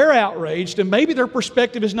way they're outraged, and maybe their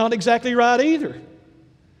perspective is not exactly right either.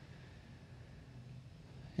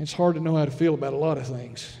 It's hard to know how to feel about a lot of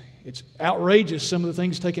things. It's outrageous, some of the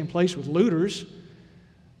things taking place with looters.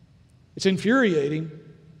 It's infuriating.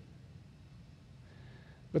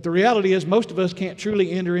 But the reality is most of us can't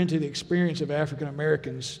truly enter into the experience of African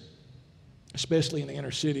Americans, especially in the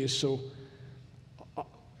inner cities. So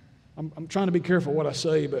I'm trying to be careful what I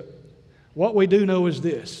say, but what we do know is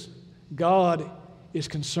this: God is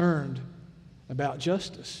concerned about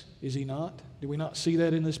justice, is He not? Do we not see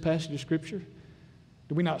that in this passage of Scripture?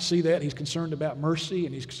 Do we not see that? He's concerned about mercy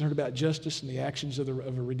and He's concerned about justice and the actions of a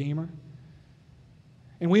Redeemer.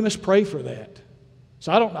 And we must pray for that.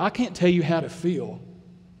 So I can't tell you how to feel.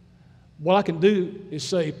 What I can do is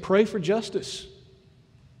say, pray for justice.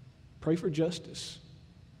 Pray for justice.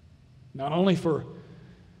 Not only for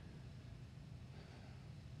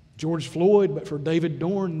George Floyd, but for David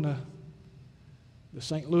Dorn, the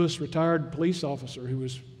St. Louis retired police officer who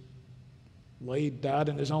was died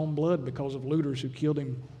in his own blood because of looters who killed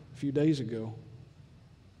him a few days ago.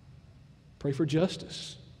 Pray for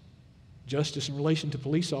justice. Justice in relation to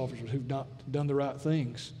police officers who've not done the right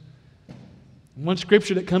things. And one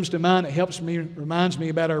scripture that comes to mind that reminds me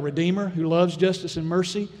about our Redeemer who loves justice and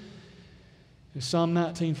mercy is Psalm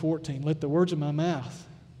 19:14. Let the words of my mouth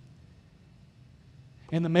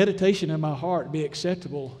and the meditation of my heart be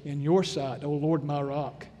acceptable in your sight, O Lord, my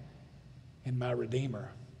rock and my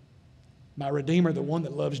Redeemer. My Redeemer, the one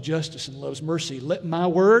that loves justice and loves mercy. Let my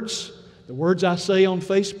words, the words I say on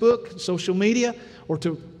Facebook, social media, or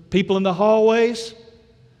to people in the hallways,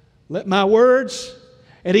 Let my words,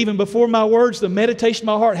 and even before my words, the meditation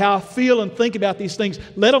of my heart, how I feel and think about these things,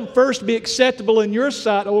 let them first be acceptable in your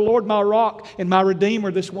sight, O Lord, my rock and my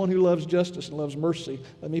Redeemer, this one who loves justice and loves mercy.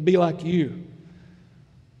 Let me be like you.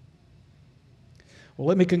 Well,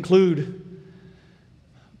 let me conclude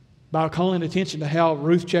by calling attention to how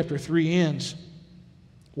Ruth chapter 3 ends.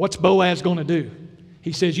 What's Boaz going to do?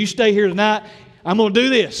 He says, you stay here tonight. I'm going to do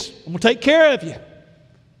this. I'm going to take care of you.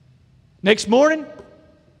 Next morning,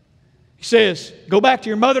 he says, go back to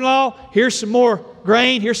your mother-in-law. Here's some more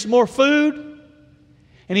grain. Here's some more food.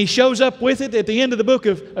 And he shows up with it at the end of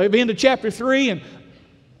the end of chapter 3. And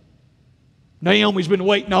Naomi's been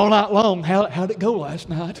waiting all night long. How'd it go last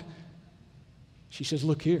night? She says,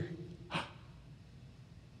 look here.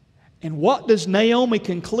 And what does Naomi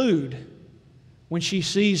conclude when she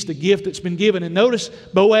sees the gift that's been given? And notice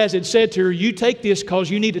Boaz had said to her, you take this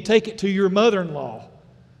because you need to take it to your mother-in-law.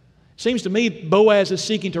 It seems to me Boaz is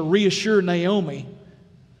seeking to reassure Naomi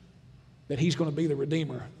that he's going to be the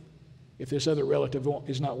Redeemer if this other relative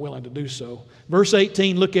is not willing to do so. Verse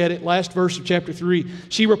 18, look at it, last verse of chapter 3.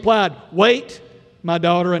 She replied, wait, my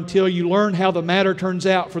daughter, until you learn how the matter turns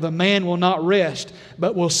out, for the man will not rest,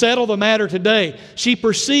 but will settle the matter today. She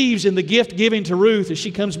perceives in the gift given to Ruth as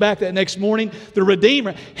she comes back that next morning, the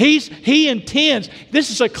Redeemer. He intends,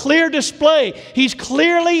 this is a clear display. He's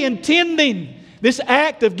clearly intending this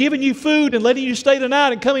act of giving you food and letting you stay the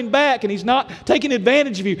night and coming back, and He's not taking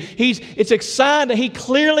advantage of you. It's a sign that He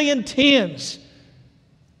clearly intends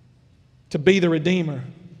to be the Redeemer.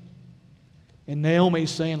 And Naomi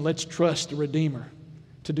is saying, let's trust the Redeemer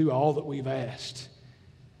to do all that we've asked.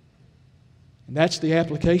 And that's the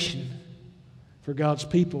application for God's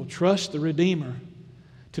people. Trust the Redeemer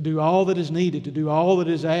to do all that is needed, to do all that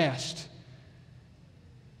is asked.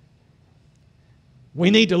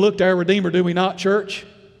 We need to look to our Redeemer, do we not, church?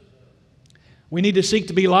 We need to seek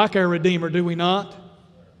to be like our Redeemer, do we not?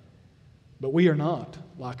 But we are not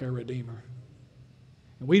like our Redeemer.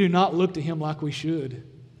 And we do not look to Him like we should.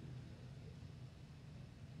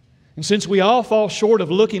 And since we all fall short of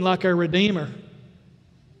looking like our Redeemer,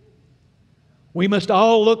 we must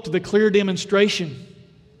all look to the clear demonstration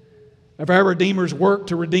of our Redeemer's work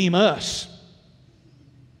to redeem us.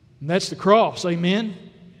 And that's the cross, amen?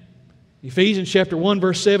 Ephesians chapter 1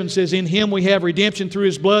 verse 7 says, in Him we have redemption through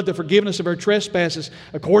His blood, the forgiveness of our trespasses,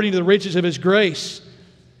 according to the riches of His grace.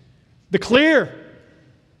 The clear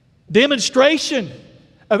demonstration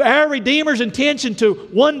of our Redeemer's intention to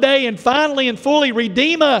one day and finally and fully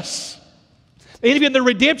redeem us. Even the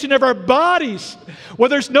redemption of our bodies, where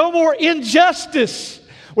there's no more injustice,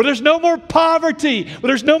 where there's no more poverty, where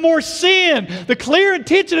there's no more sin. The clear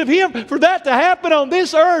intention of Him for that to happen on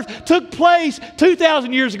this earth took place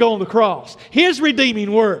 2,000 years ago on the cross. His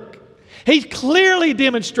redeeming work. He's clearly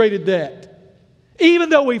demonstrated that, even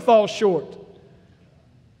though we fall short.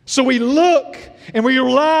 So we look and we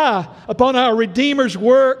rely upon our Redeemer's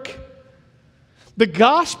work. The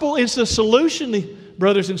gospel is the solution,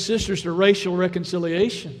 brothers and sisters, to racial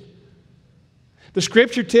reconciliation. The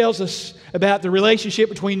Scripture tells us about the relationship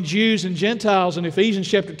between Jews and Gentiles in Ephesians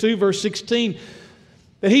chapter 2, verse 16,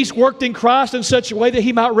 that He's worked in Christ in such a way that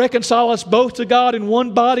He might reconcile us both to God in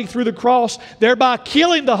one body through the cross, thereby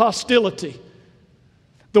killing the hostility.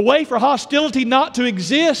 The way for hostility not to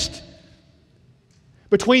exist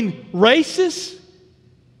between races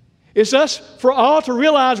is us for all to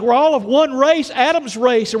realize we're all of one race, Adam's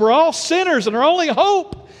race, and we're all sinners, and our only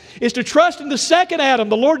hope is to trust in the second Adam,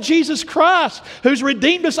 the Lord Jesus Christ, who's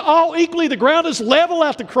redeemed us all equally. The ground is level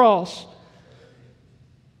at the cross.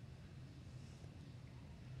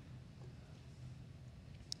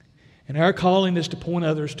 And our calling is to point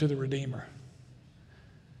others to the Redeemer.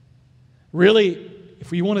 Really,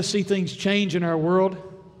 if we want to see things change in our world,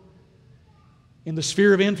 in the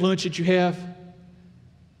sphere of influence that you have,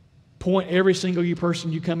 point every single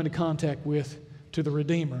person you come into contact with to the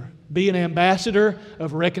Redeemer. Be an ambassador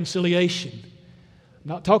of reconciliation. I'm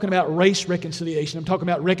not talking about race reconciliation. I'm talking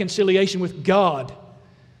about reconciliation with God.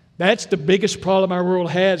 That's the biggest problem our world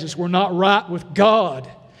has, is we're not right with God.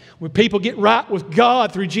 When people get right with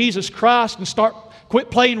God through Jesus Christ and quit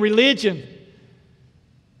playing religion,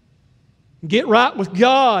 get right with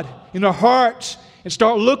God in their hearts and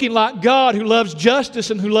start looking like God, who loves justice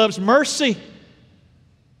and who loves mercy,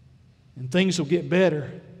 and things will get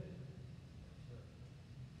better.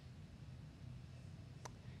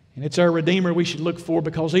 And it's our Redeemer we should look for,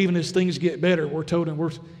 because even as things get better, we're told,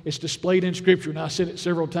 and it's displayed in Scripture, and I said it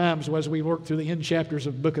several times as we work through the end chapters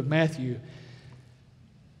of the book of Matthew,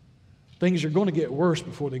 things are going to get worse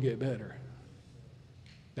before they get better.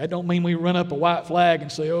 That don't mean we run up a white flag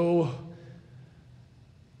and say, oh,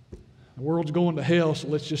 The world's going to hell, so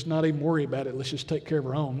let's just not even worry about it. Let's just take care of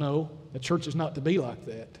our own. No, the church is not to be like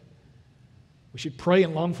that. We should pray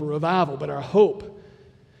and long for revival, but our hope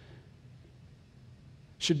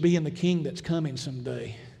should be in the King that's coming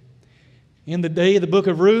someday. In the day of the book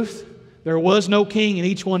of Ruth, there was no king, and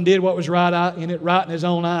each one did what was right in his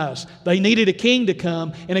own eyes. They needed a king to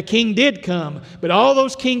come, and a king did come. But all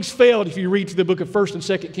those kings failed if you read through the book of 1st and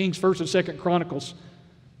 2nd Kings, 1st and 2nd Chronicles.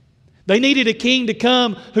 They needed a king to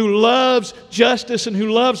come who loves justice and who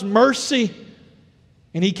loves mercy.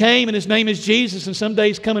 And he came, and his name is Jesus, and someday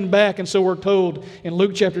he's coming back. And so we're told in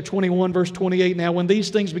Luke chapter 21, verse 28, now when these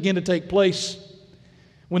things begin to take place,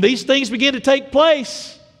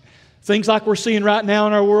 things like we're seeing right now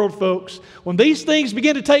in our world, folks, when these things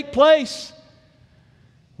begin to take place,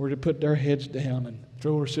 we're to put our heads down and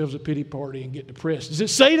throw ourselves a pity party and get depressed. Does it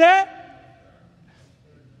say that?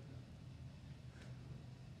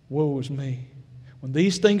 Woe is me. When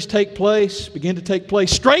these things begin to take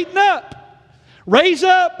place, straighten up. Raise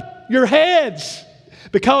up your heads,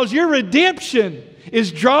 because your redemption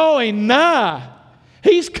is drawing nigh.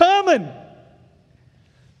 He's coming. And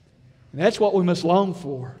that's what we must long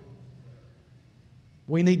for.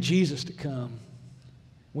 We need Jesus to come.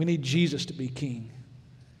 We need Jesus to be King.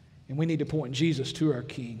 And we need to point Jesus to our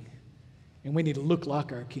King. And we need to look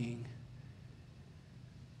like our King.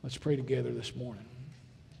 Let's pray together this morning.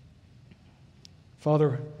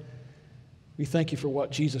 Father, we thank you for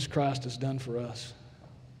what Jesus Christ has done for us.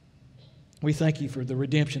 We thank you for the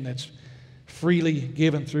redemption that's freely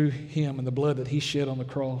given through Him and the blood that He shed on the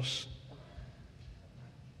cross.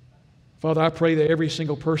 Father, I pray that every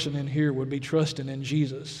single person in here would be trusting in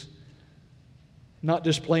Jesus, not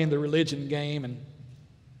just playing the religion game and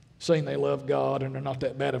saying they love God and they're not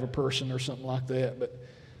that bad of a person or something like that, but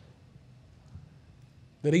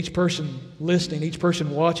that each person listening, each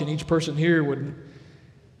person watching, each person here would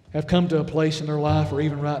have come to a place in their life, or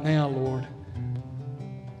even right now, Lord,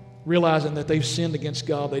 realizing that they've sinned against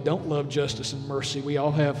God. They don't love justice and mercy. We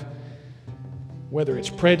all have, whether it's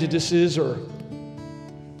prejudices or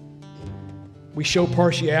we show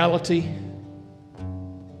partiality.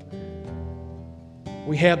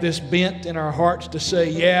 We have this bent in our hearts to say,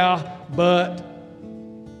 yeah, but.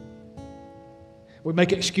 We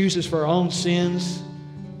make excuses for our own sins.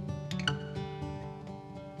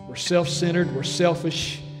 We're self-centered. We're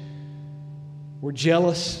selfish. We're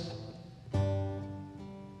jealous.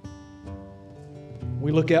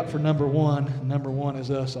 We look out for number one. Number one is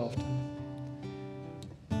us often.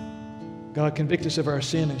 God, convict us of our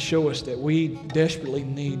sin and show us that we desperately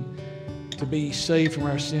need to be saved from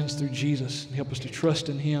our sins through Jesus. And help us to trust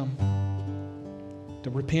in Him, to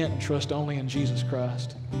repent and trust only in Jesus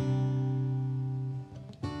Christ.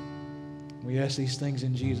 We ask these things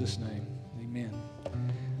in Jesus' name. Amen.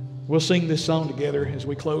 We'll sing this song together as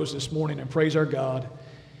we close this morning and praise our God.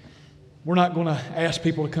 We're not going to ask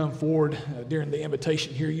people to come forward during the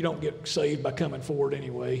invitation here. You don't get saved by coming forward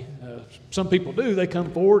anyway. Some people do. They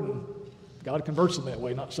come forward and God converts them that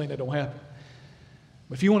way. Not saying that don't happen.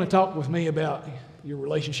 But if you want to talk with me about your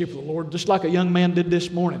relationship with the Lord, just like a young man did this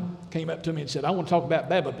morning, came up to me and said, I want to talk about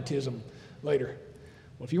baptism later.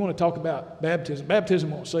 Well, if you want to talk about baptism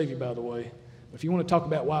won't save you, by the way. But if you want to talk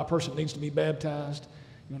about why a person needs to be baptized,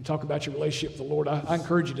 you want to talk about your relationship with the Lord, I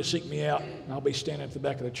encourage you to seek me out, and I'll be standing at the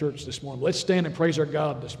back of the church this morning. Let's stand and praise our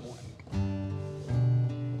God this morning.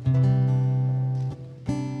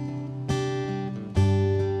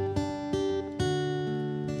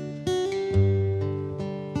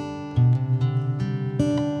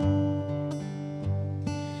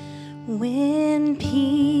 When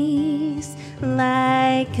peace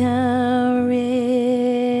like a river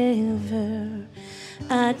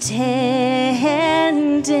attendeth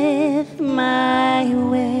my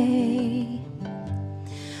way,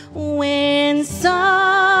 when sorrows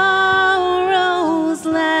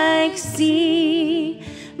like sea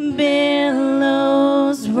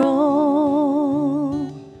billows roll,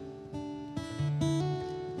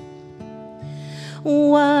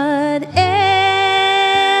 whatever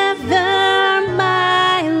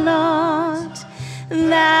my lot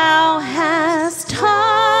thou hast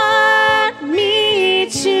taught me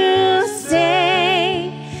to say,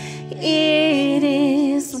 it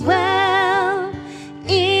is well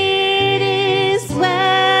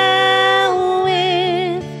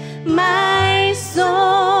with my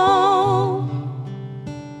soul.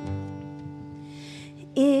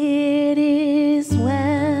 It is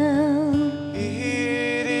well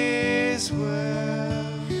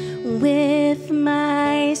with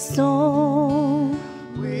my soul.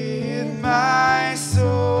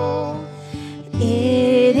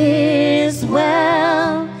 It is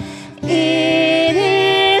well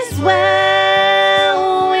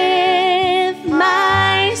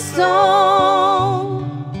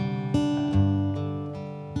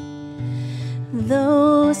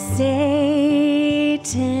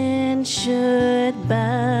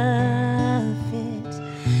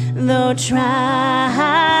though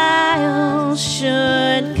trials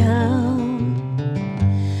should come,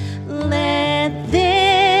 let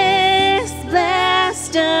this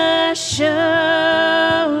blessed assurance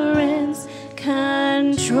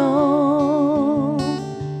control,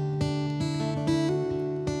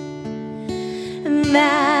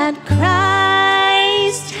 that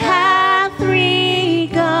Christ hath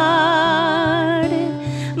regarded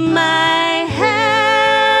my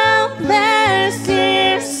helpless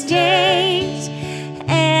estate,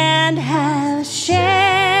 and hath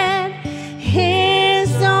shed his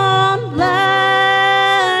own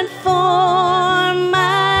blood for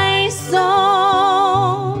my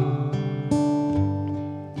soul.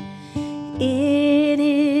 It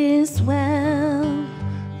is well,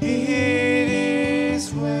 It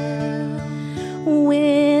is well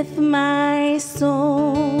with my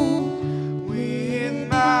soul, with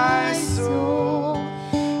my soul.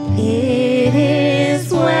 it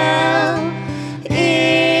is well,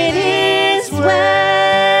 it is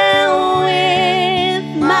well with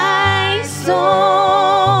my soul.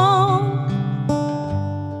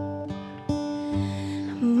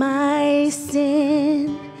 My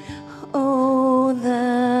sin, oh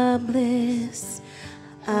the bliss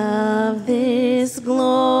of this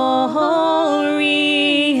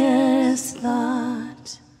glorious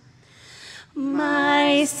thought.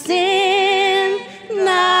 My sin,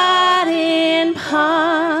 not in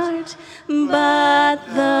part, but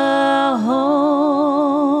the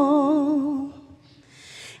whole,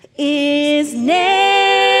 is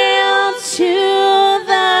nailed to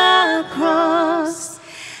the cross,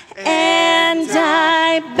 and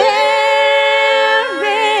I bear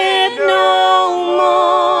it no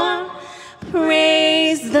more.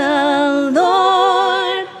 Praise the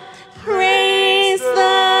Lord, praise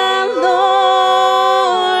the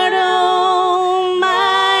Lord, oh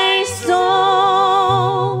my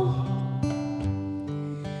soul.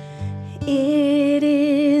 It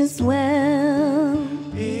is well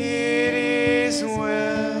It is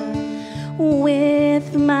well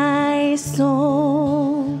with my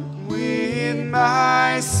soul. with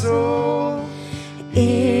my soul.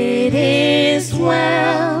 It is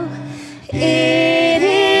well, it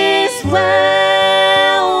is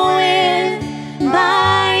well with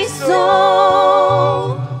my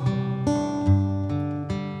soul.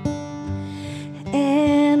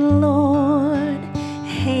 And Lord,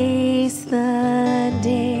 haste the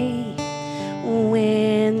day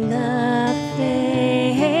when the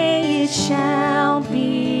face shall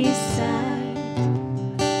be sight,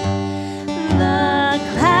 the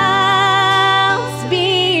clouds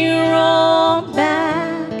be rolled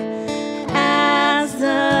back as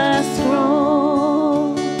a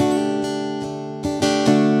scroll,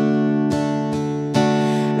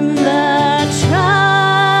 the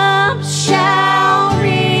trump shall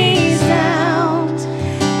resound,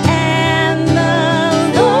 and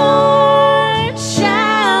the Lord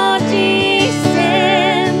shall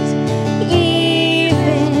descend.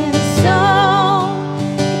 Even so,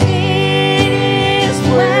 it is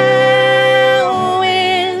well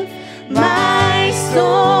with my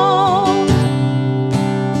soul.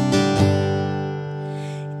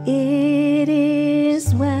 It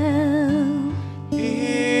is well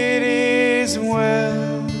It is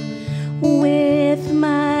well with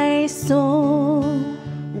my soul.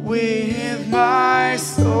 with my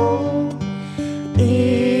soul.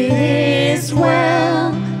 It is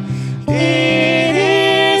well, it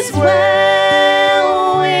is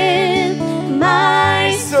well with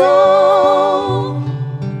my soul.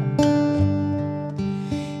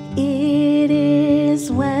 It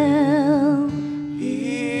is well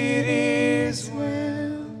It is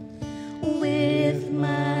well with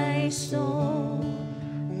my soul.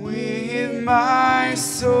 with my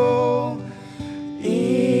soul. It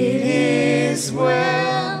is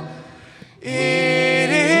well. It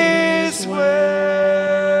is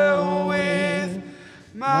well with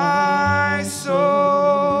my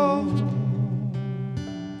soul.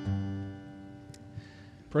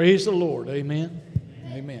 Praise the Lord. Amen.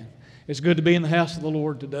 Amen. It's good to be in the house of the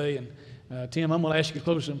Lord today. And Tim, I'm going to ask you to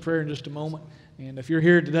close in prayer in just a moment. And if you're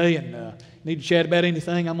here today and need to chat about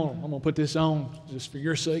anything, I'm going to put this on just for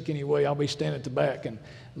your sake anyway. I'll be standing at the back and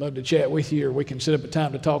love to chat with you, or we can set up a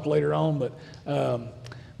time to talk later on.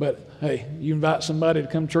 But hey, you invite somebody to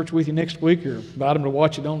come to church with you next week, or invite them to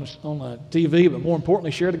watch it on TV. But more importantly,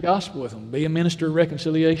 share the gospel with them. Be a minister of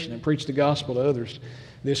reconciliation and preach the gospel to others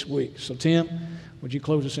this week. So Tim, would you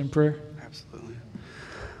close us in prayer? Absolutely.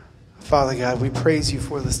 Father God, we praise you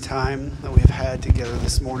for this time that we've had together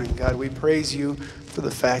this morning. God, we praise you for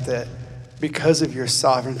the fact that because of your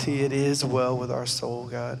sovereignty, it is well with our soul,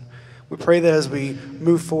 God. We pray that as we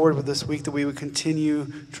move forward with this week, that we would continue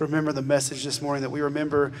to remember the message this morning, that we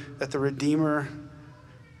remember that the Redeemer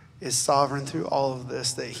is sovereign through all of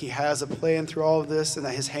this, that he has a plan through all of this, and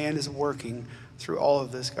that his hand is working through all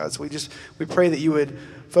of this, God. So we pray that you would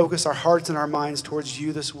focus our hearts and our minds towards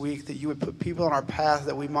you this week, that you would put people on our path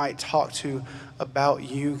that we might talk to about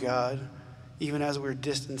you, God, even as we're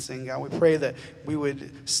distancing, God. We pray that we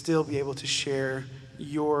would still be able to share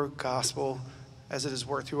your gospel as it has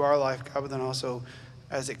worked through our life, God, but then also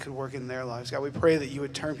as it could work in their lives. God, we pray that you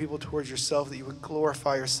would turn people towards yourself, that you would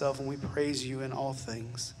glorify yourself, and we praise you in all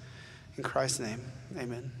things. In Christ's name,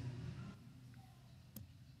 amen.